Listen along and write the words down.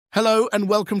Hello and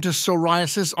welcome to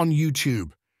Psoriasis on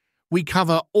YouTube. We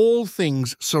cover all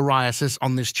things psoriasis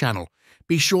on this channel.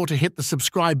 Be sure to hit the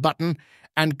subscribe button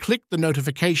and click the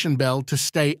notification bell to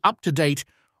stay up to date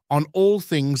on all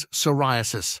things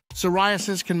psoriasis.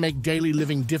 Psoriasis can make daily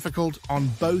living difficult on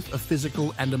both a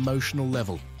physical and emotional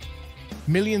level.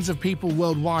 Millions of people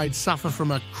worldwide suffer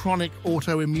from a chronic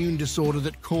autoimmune disorder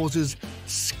that causes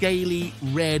scaly,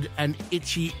 red, and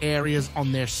itchy areas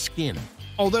on their skin.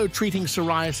 Although treating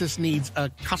psoriasis needs a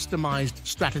customized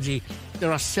strategy,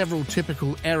 there are several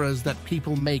typical errors that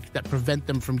people make that prevent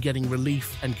them from getting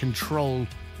relief and control.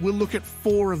 We'll look at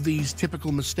 4 of these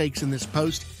typical mistakes in this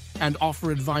post and offer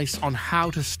advice on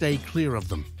how to stay clear of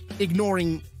them.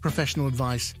 Ignoring professional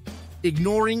advice.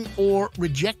 Ignoring or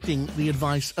rejecting the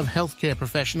advice of healthcare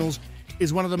professionals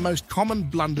is one of the most common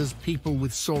blunders people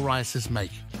with psoriasis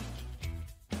make.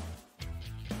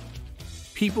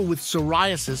 People with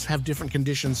psoriasis have different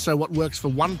conditions, so what works for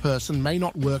one person may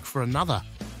not work for another.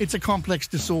 It's a complex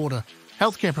disorder.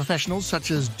 Healthcare professionals,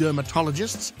 such as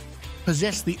dermatologists,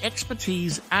 possess the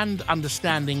expertise and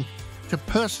understanding to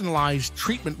personalize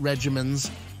treatment regimens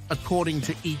according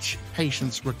to each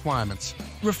patient's requirements.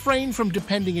 Refrain from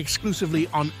depending exclusively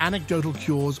on anecdotal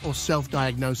cures or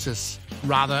self-diagnosis.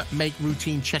 Rather, make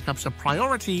routine checkups a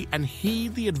priority and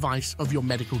heed the advice of your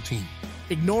medical team.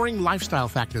 Ignoring lifestyle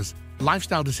factors.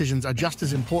 Lifestyle decisions are just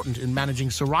as important in managing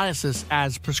psoriasis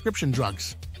as prescription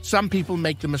drugs. Some people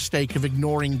make the mistake of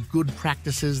ignoring good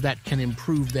practices that can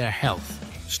improve their health.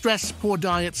 Stress, poor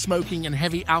diet, smoking, and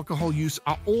heavy alcohol use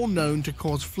are all known to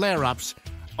cause flare-ups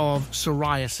of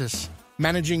psoriasis.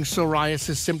 Managing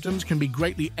psoriasis symptoms can be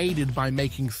greatly aided by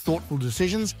making thoughtful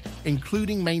decisions,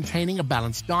 including maintaining a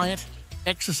balanced diet,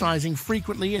 exercising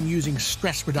frequently, and using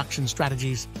stress reduction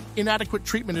strategies. Inadequate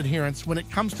treatment adherence. When it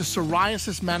comes to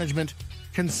psoriasis management,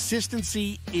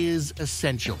 consistency is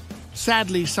essential.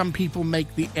 Sadly, some people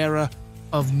make the error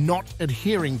of not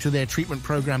adhering to their treatment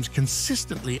programs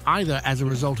consistently, either as a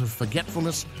result of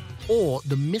forgetfulness or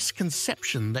the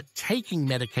misconception that taking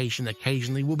medication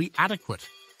occasionally will be adequate.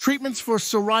 Treatments for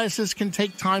psoriasis can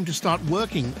take time to start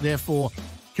working, therefore,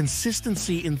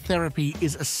 consistency in therapy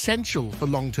is essential for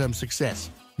long-term success.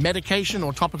 Medication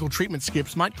or topical treatment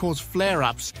skips might cause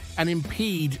flare-ups and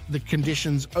impede the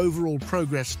condition's overall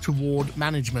progress toward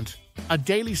management. A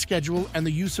daily schedule and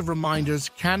the use of reminders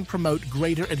can promote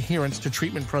greater adherence to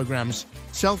treatment programs.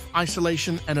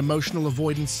 Self-isolation and emotional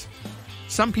avoidance.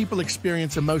 Some people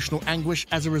experience emotional anguish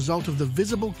as a result of the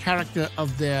visible character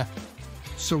of their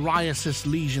psoriasis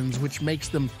lesions, which makes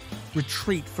them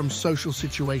retreat from social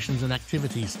situations and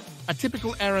activities. A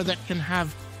typical error that can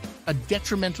have a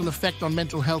detrimental effect on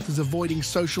mental health is avoiding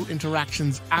social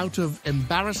interactions out of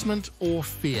embarrassment or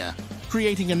fear.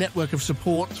 Creating a network of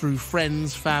support through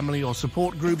friends, family, or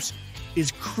support groups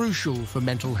is crucial for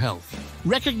mental health.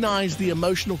 Recognize the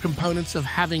emotional components of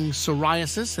having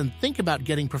psoriasis and think about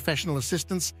getting professional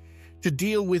assistance to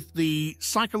deal with the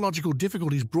psychological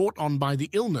difficulties brought on by the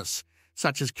illness,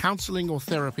 such as counseling or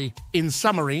therapy. In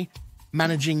summary,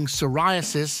 managing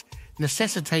psoriasis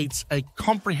necessitates a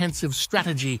comprehensive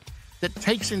strategy that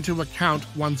takes into account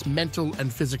one's mental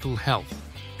and physical health.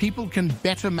 People can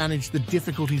better manage the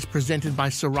difficulties presented by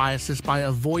psoriasis by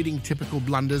avoiding typical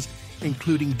blunders,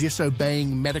 including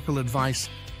disobeying medical advice,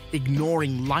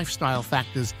 ignoring lifestyle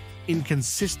factors,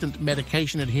 inconsistent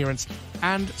medication adherence,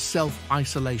 and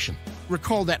self-isolation.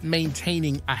 Recall that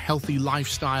maintaining a healthy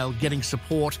lifestyle, getting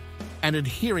support, and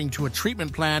adhering to a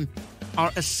treatment plan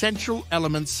are essential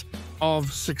elements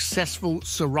of successful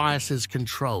psoriasis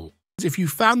control. If you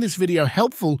found this video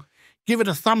helpful, give it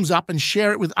a thumbs up and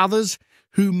share it with others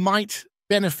who might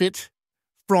benefit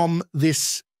from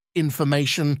this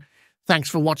information. Thanks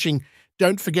for watching.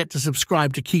 Don't forget to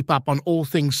subscribe to keep up on all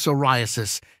things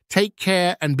psoriasis. Take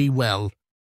care and be well.